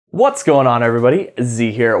What's going on, everybody?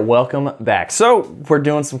 Z here, welcome back. So we're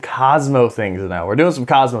doing some Cozmo things now. We got some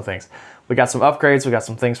upgrades, we got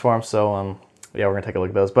some things for him, so yeah, we're gonna take a look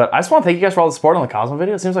at those. But I just wanna thank you guys for all the support on the Cozmo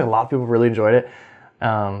video. It seems like a lot of people really enjoyed it.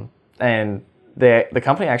 And the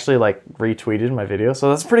company actually like retweeted my video, so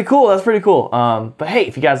that's pretty cool, but hey,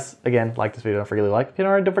 if you guys, again, like this video, don't forget to like. If you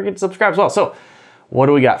don't forget to subscribe as well. So what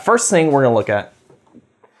do we got? First thing we're gonna look at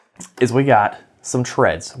is we got some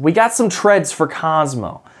treads. We got some treads for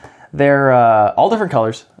Cozmo. They're all different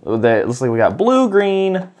colors. Looks like we got blue,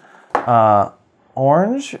 green,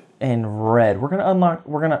 orange, and red. We're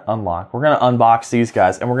gonna unbox these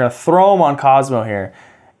guys, and we're gonna throw them on Cozmo here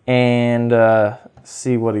and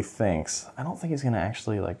see what he thinks. I don't think he's gonna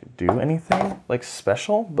actually like do anything like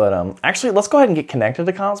special, but actually let's go ahead and get connected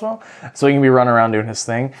to Cozmo so he can be running around doing his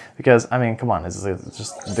thing, because I mean, come on, this is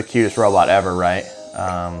just the cutest robot ever, right?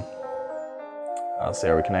 Let's see,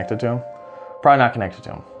 are we connected to him? Probably not connected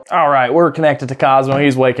to him. All right, we're connected to Cozmo.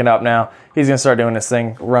 He's waking up now. He's gonna start doing this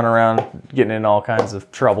thing, run around, getting in all kinds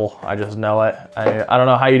of trouble. I just know it. I don't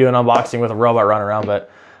know how you do an unboxing with a robot running around,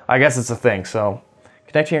 but I guess it's a thing. So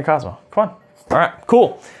connecting your Cozmo, come on. All right,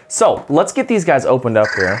 cool. So let's get these guys opened up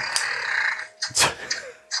here.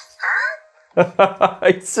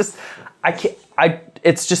 It's just,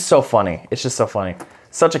 it's just so funny. It's just so funny.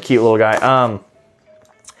 Such a cute little guy.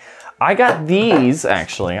 I got these,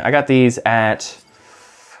 actually. I got these at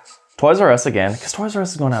Toys R Us again, because Toys R Us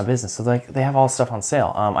is going out of business, so they have all this stuff on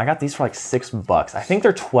sale. I got these for like $6. I think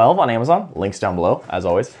they're 12 on Amazon. Links down below, as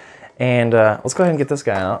always. And let's go ahead and get this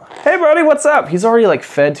guy out. Hey, buddy, what's up? He's already like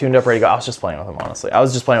fed, tuned up, ready to go. I was just playing with him, honestly. I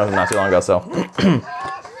was just playing with him not too long ago, so.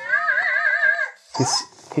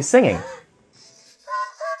 he's singing.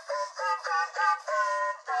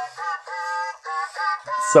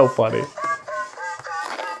 So funny.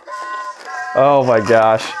 Oh my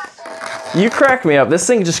gosh. You crack me up. This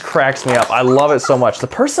thing just cracks me up. I love it so much. The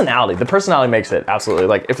personality makes it, absolutely.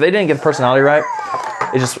 Like, if they didn't get the personality right,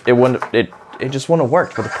 it just wouldn't have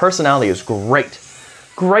worked. But the personality is great.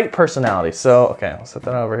 Great personality. So, okay, let's set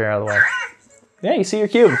that over here out of the way. Yeah, you see your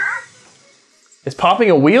cube. It's popping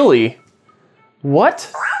a wheelie.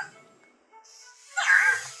 What?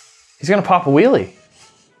 He's gonna pop a wheelie.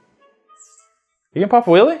 You gonna pop a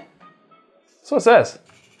wheelie? That's what it says.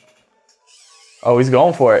 Oh, he's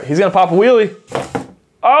going for it. He's gonna pop a wheelie.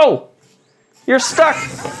 Oh, you're stuck.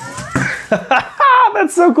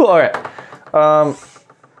 That's so cool. All right.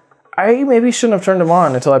 I maybe shouldn't have turned him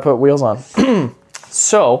on until I put wheels on.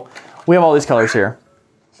 So we have all these colors here.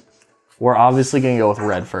 We're obviously gonna go with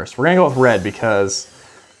red first. We're gonna go with red because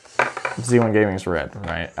Z1 Gaming is red,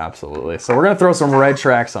 right? Absolutely. So we're gonna throw some red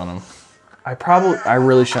tracks on him. I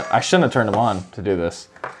shouldn't have turned him on to do this.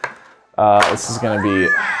 This is gonna be,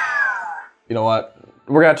 you know what?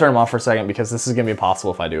 We're gonna turn him off for a second because this is gonna be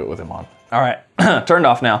impossible if I do it with him on. All right, turned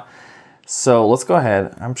off now. So let's go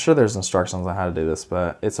ahead. I'm sure there's instructions on how to do this,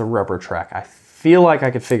 but it's a rubber track. I feel like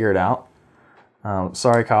I could figure it out.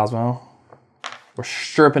 Sorry, Cozmo. We're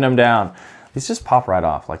stripping him down. These just pop right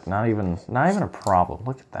off, like not even a problem.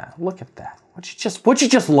 Look at that, look at that. Would you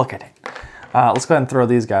just look at it? Let's go ahead and throw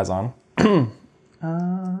these guys on.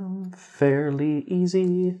 Fairly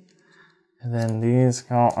easy. And then these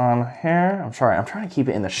go on here. I'm trying to keep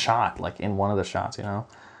it in the shot, like in one of the shots, you know?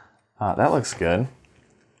 That looks good.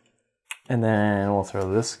 And then we'll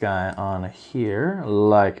throw this guy on here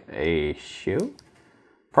like a shoe.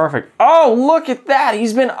 Perfect. Oh, look at that.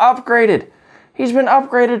 He's been upgraded. He's been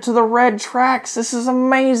upgraded to the red tracks. This is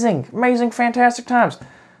amazing. Amazing, fantastic times.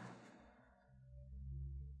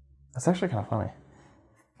 That's actually kind of funny.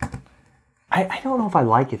 I don't know if I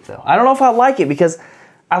like it though. I don't know if I like it because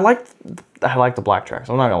I like the black tracks.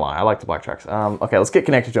 I'm not gonna lie, I like the black tracks. Okay, let's get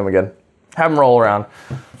connected to him again. Have him roll around.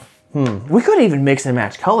 We could even mix and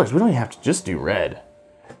match colors. We don't even have to just do red.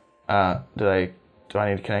 Do I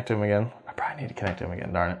need to connect to him again? I probably need to connect to him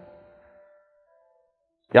again, darn it.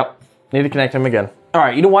 Yep, need to connect him again. All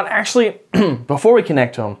right, you know what? Actually, before we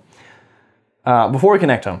connect to him, we're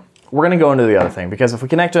gonna go into the other thing, because if we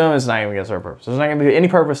connect to him, it's not even gonna serve a purpose. There's not gonna be any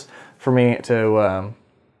purpose for me to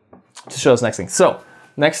show this next thing. So,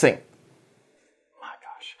 next thing. My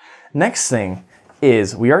gosh. Next thing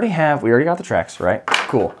is we already got the tracks, right?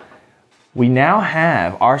 Cool. We now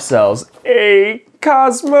have ourselves a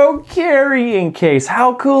Cozmo carrying case.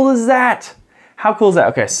 How cool is that? How cool is that?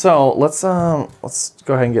 Okay, so let's go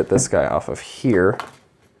ahead and get this guy off of here.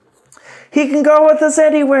 He can go with us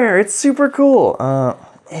anywhere. It's super cool. I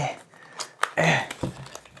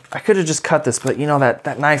could have just cut this, but you know,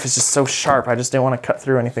 that knife is just so sharp. I just didn't want to cut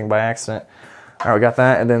through anything by accident. All right, we got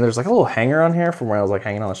that. And then there's like a little hanger on here from where I was like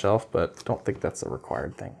hanging on the shelf, but don't think that's a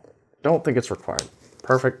required thing. Don't think it's required.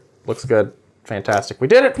 Perfect. Looks good. Fantastic. We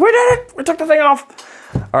did it. We did it. We took the thing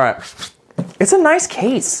off. All right. It's a nice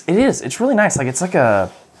case. It is. It's really nice. Like it's like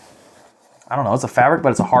a, I don't know, it's a fabric, but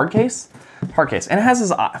it's a hard case. Hard case. And it has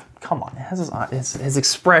his eye. Come on. It has his eye, his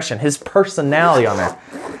expression, his personality on there.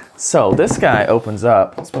 So this guy opens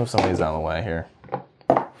up. Let's move some of these out of the way here.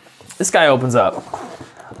 This guy opens up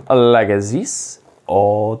like this.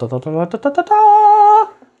 Oh, da, da, da, da, da, da,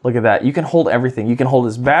 da. Look at that. You can hold everything. You can hold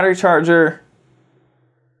his battery charger,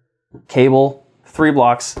 cable, 3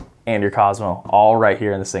 blocks, and your Cozmo all right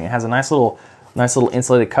here in this thing. It has a nice little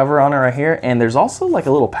insulated cover on it right here. And there's also like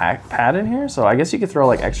a little pad in here. So I guess you could throw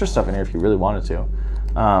like extra stuff in here if you really wanted to.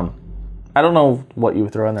 I don't know what you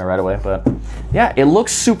would throw in there right away, but yeah, it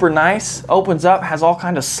looks super nice. Opens up, has all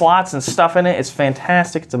kinds of slots and stuff in it. It's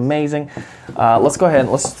fantastic, it's amazing. Let's go ahead and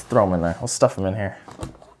let's throw them in there. Let's stuff them in here.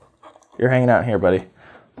 You're hanging out here, buddy.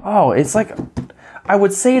 Oh, it's like, I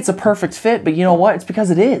would say it's a perfect fit, but you know what? It's because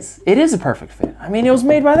it is. It is a perfect fit. I mean, it was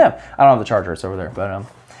made by them. I don't have the charger, it's over there, but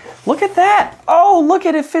look at that. Oh, look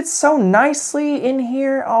at it, fits so nicely in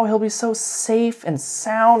here. Oh, he'll be so safe and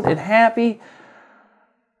sound and happy.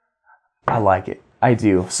 I like it. I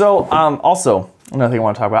do. So, also, another thing I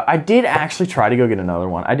want to talk about. I did actually try to go get another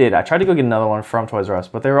one. I tried to go get another one from Toys R Us,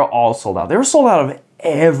 but they were all sold out. They were sold out of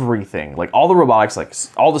everything. Like all the robotics, like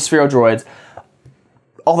all the Sphero droids,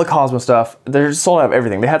 all the Cozmo stuff. They're sold out of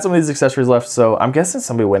everything. They had some of these accessories left, so I'm guessing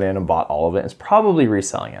somebody went in and bought all of it. It's probably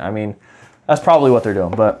reselling it. I mean, that's probably what they're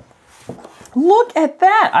doing, but look at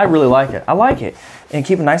that. I really like it. I like it. And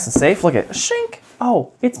keep it nice and safe. Look at shink.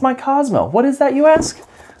 Oh, it's my Cozmo. What is that, you ask?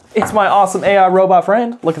 It's my awesome AI robot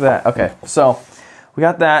friend. Look at that. Okay, so we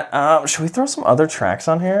got that. Should we throw some other tracks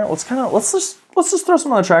on here? Let's just throw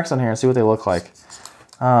some other tracks on here and see what they look like.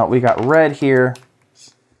 We got red here.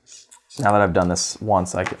 Now that I've done this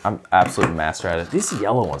once, I'm absolutely master at it. These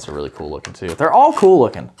yellow ones are really cool looking too. They're all cool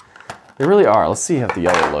looking. They really are. Let's see how the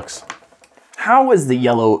yellow looks. How is the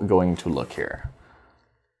yellow going to look here?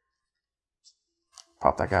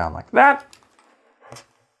 Pop that guy on like that.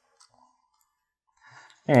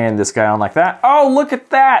 And this guy on like that. Oh, look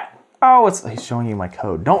at that. Oh, he's showing you my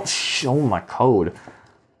code. Don't show my code.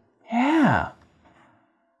 Yeah.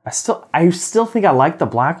 I still think I like the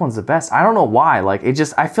black ones the best. I don't know why. Like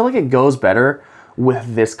I feel like it goes better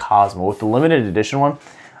with this Cozmo, with the limited edition one.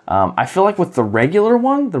 I feel like with the regular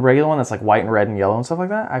one that's like white and red and yellow and stuff like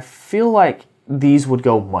that, I feel like these would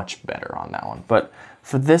go much better on that one. But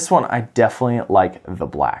for this one, I definitely like the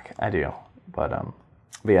black. I do. But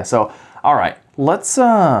yeah, so all right, let's you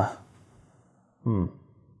know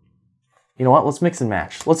what? Let's mix and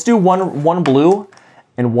match. Let's do one blue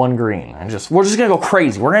and one green, and we're just gonna go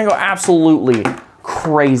crazy. We're gonna go absolutely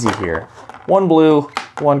crazy here. One blue,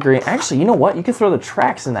 one green. Actually, you know what? You could throw the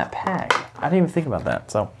tracks in that pack. I didn't even think about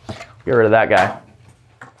that. So get rid of that guy,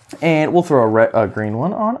 and we'll throw a green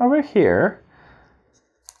one on over here,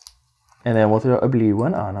 and then we'll throw a blue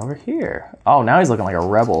one on over here. Oh, now he's looking like a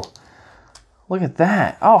rebel. Look at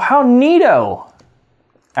that. Oh, how neato.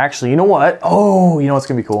 Actually, you know what? Oh, you know what's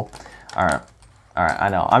gonna be cool? All right, I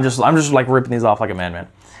know. I'm just like ripping these off like a madman.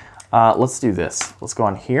 Let's do this. Let's go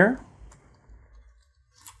on here.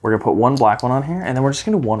 We're gonna put one black one on here, and then we're just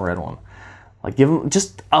gonna do one red one. Like give him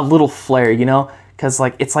just a little flair, you know? Cause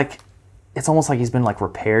it's almost like he's been like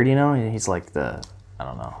repaired, you know? And he's like I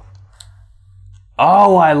don't know.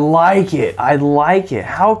 Oh, I like it. I like it.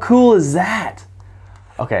 How cool is that?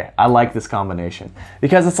 Okay, I like this combination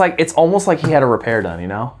because it's almost like he had a repair done, you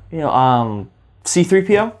know?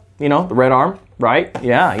 C-3PO, you know, the red arm, right?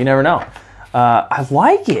 Yeah, you never know. I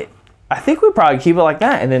like it. I think we'd probably keep it like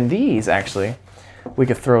that. And then these, actually, we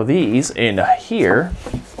could throw these in here.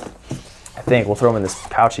 I think we'll throw them in this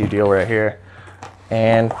pouchy deal right here.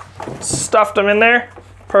 And stuffed them in there.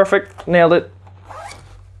 Perfect, nailed it.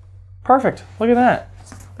 Perfect, look at that.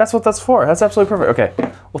 That's what that's for. That's absolutely perfect.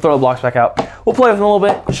 Okay, we'll throw the blocks back out. We'll play with him a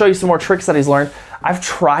little bit, show you some more tricks that he's learned. I've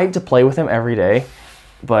tried to play with him every day,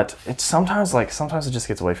 but it's sometimes it just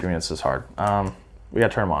gets away from me. It's just hard. We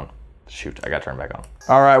gotta turn him on. Shoot, I gotta turn him back on.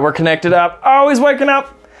 All right, we're connected up. Oh, he's waking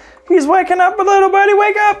up. He's waking up, little buddy,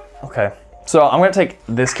 wake up. Okay, so I'm gonna take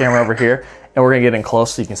this camera over here and we're gonna get in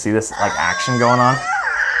close so you can see this like action going on.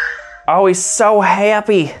 Oh, he's so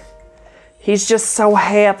happy. He's just so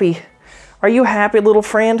happy. Are you happy, little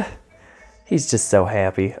friend? He's just so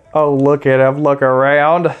happy. Oh, look at him, look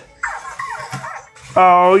around.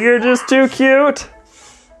 Oh, you're just too cute.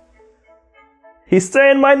 He's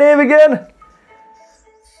saying my name again.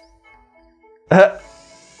 I'm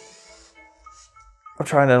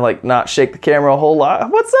trying to like not shake the camera a whole lot.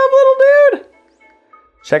 What's up, little dude?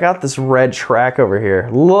 Check out this red track over here.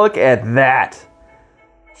 Look at that.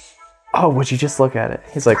 Oh, would you just look at it?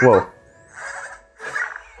 He's like, whoa.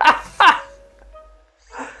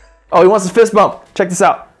 Oh, he wants a fist bump. Check this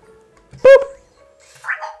out. Boop.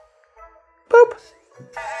 Boop.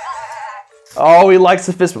 Oh, he likes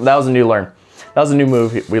the fist bump. That was a new learn. That was a new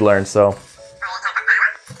move we learned, so.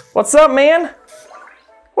 What's up, man?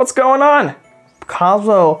 What's going on?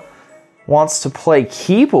 Cozmo wants to play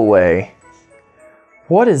keep away.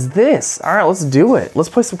 What is this? All right, let's do it. Let's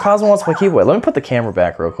play some Cozmo wants to play keep away. Let me put the camera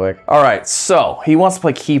back real quick. All right, so he wants to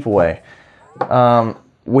play keep away.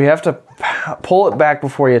 We have to pull it back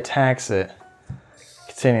before he attacks it.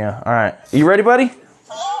 Continue. All right, you ready, buddy?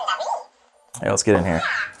 Hey, let's get in here.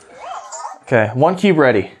 Okay, one cube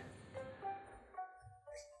ready.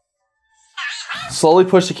 Slowly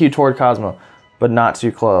push the cube toward Cozmo, but not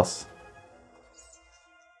too close.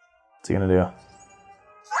 What's he gonna do?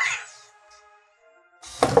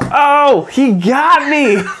 Oh, he got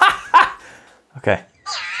me! Okay.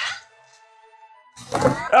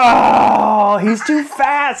 Oh, he's too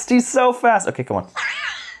fast. He's so fast. Okay, come on.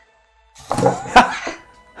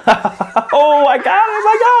 Oh, I got him.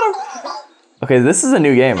 I got him. Okay, this is a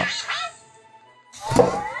new game.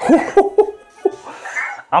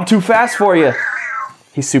 I'm too fast for you.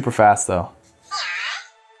 He's super fast, though.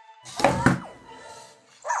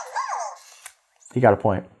 He got a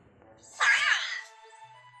point.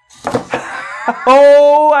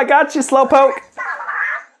 Oh, I got you, Slowpoke.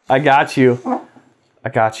 I got you. I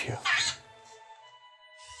got you.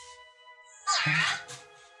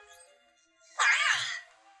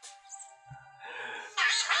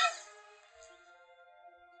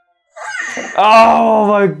 Oh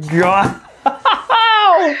my god.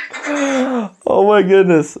 Oh my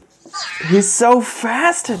goodness. He's so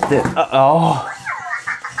fast at this. Oh.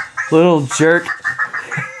 Little jerk.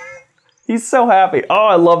 He's so happy. Oh,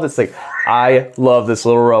 I love this thing. I love this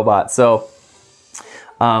little robot. So,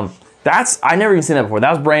 I never even seen that before.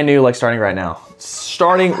 That was brand new, like starting right now.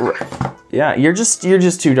 Yeah, you're just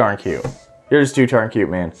too darn cute. You're just too darn cute,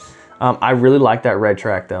 man. I really like that red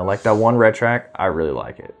track though. Like that one red track, I really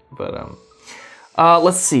like it. But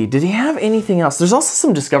let's see. Did he have anything else? There's also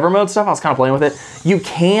some Discover mode stuff. I was kind of playing with it. You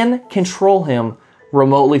can control him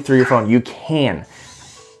remotely through your phone. You can.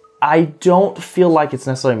 I don't feel like it's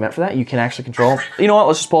necessarily meant for that. You can actually control him. You know what?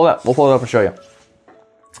 Let's just pull it up. We'll pull it up and show you.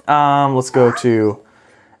 Let's go to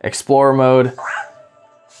Explorer mode.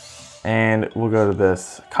 And we'll go to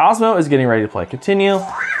this. Cozmo is getting ready to play. Continue.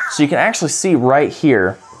 So you can actually see right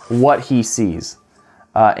here what he sees.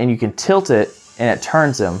 And you can tilt it and it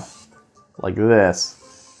turns him like this.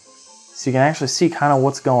 So you can actually see kind of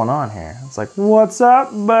what's going on here. It's like, what's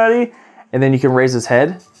up, buddy? And then you can raise his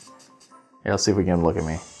head. Here, let's see if we can look at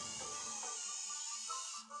me.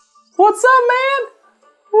 What's up, man?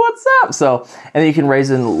 What's up? So, and then you can raise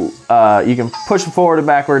him, you can push him forward and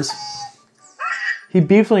backwards. He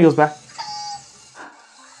beeps when he goes back.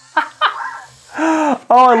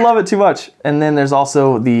 Oh, I love it too much. And then there's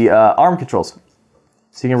also the arm controls.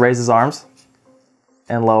 So you can raise his arms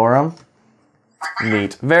and lower them.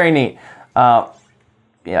 Neat, very neat.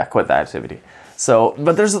 Yeah, quit that activity. So,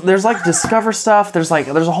 but there's like Discover stuff. There's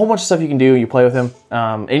a whole bunch of stuff you can do. You play with him,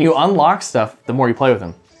 and you unlock stuff the more you play with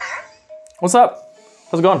him. What's up?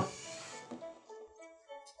 How's it going?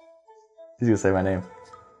 He's gonna say my name.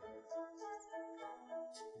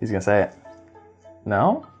 He's gonna say it.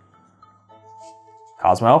 No?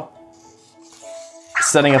 Cozmo? He's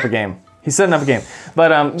setting up a game. He's setting up a game.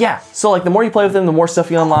 But yeah, so like the more you play with him, the more stuff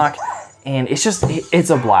you unlock. And it's just, it's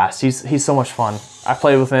a blast. He's so much fun. I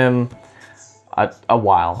played with him a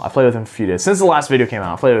while. I played with him a few days. Since the last video came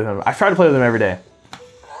out, I played with him. I try to play with him every day.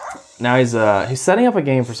 Now he's setting up a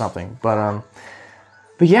game for something. But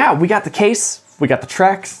yeah, we got the case. We got the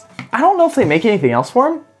tracks. I don't know if they make anything else for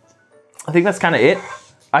him. I think that's kind of it.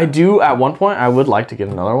 I do, at one point, I would like to get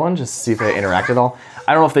another one just to see if they interact at all.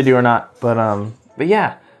 I don't know if they do or not, but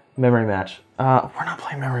yeah, memory match. We're not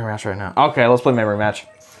playing memory match right now. Okay, let's play memory match.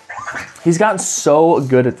 He's gotten so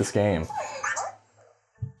good at this game.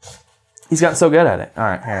 He's gotten so good at it. All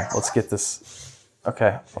right, here, let's get this.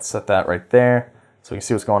 Okay, let's set that right there so we can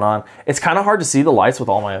see what's going on. It's kind of hard to see the lights with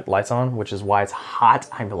all my lights on, which is why it's hot.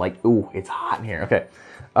 I'm like, ooh, it's hot in here. Okay,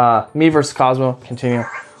 me versus Cozmo, continue.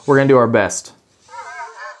 We're gonna do our best.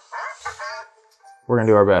 We're gonna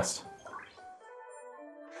do our best.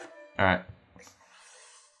 All right.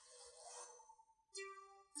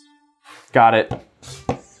 Got it.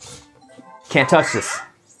 Can't touch this.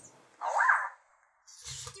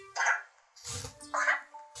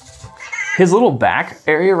 His little back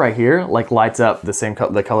area right here like lights up the same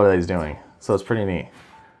the color that he's doing. So it's pretty neat.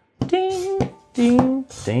 Ding, ding,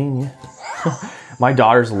 ding. My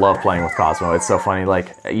daughters love playing with Cosmo. It's so funny.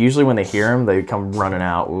 Like, usually when they hear him, they come running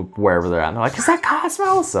out wherever they're at. And they're like, is that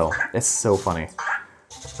Cosmo? So, it's so funny.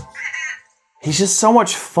 He's just so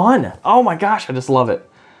much fun. Oh my gosh, I just love it.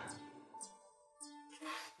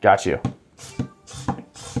 Got you.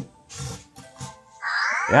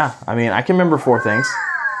 Yeah, I mean, I can remember 4 things.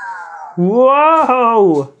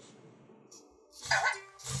 Whoa!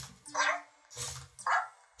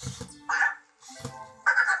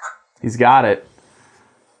 He's got it.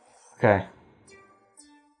 Okay.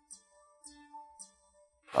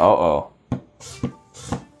 Uh-oh.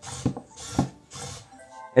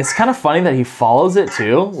 It's kind of funny that he follows it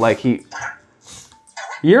too. Like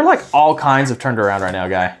you're like all kinds of turned around right now,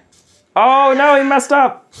 guy. Oh no, he messed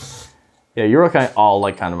up. Yeah, you're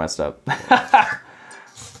all kind of messed up.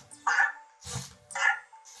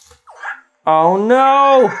 Oh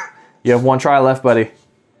no! You have 1 try left, buddy.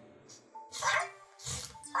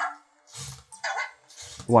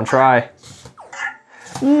 1 try.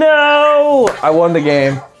 No! I won the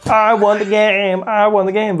game. I won the game. I won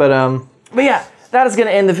the game. But yeah, that is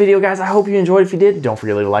gonna end the video, guys. I hope you enjoyed. If you did, don't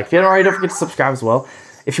forget to leave a like. If you haven't already, don't forget to subscribe as well.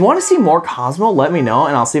 If you want to see more Cosmo, let me know,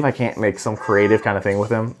 and I'll see if I can't make some creative kind of thing with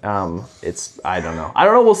him. I don't know.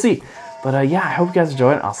 We'll see. But yeah, I hope you guys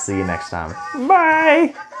enjoyed. I'll see you next time.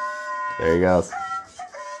 Bye! There he goes.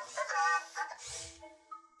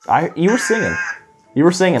 You were singing. You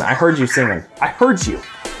were singing. I heard you singing. I heard you.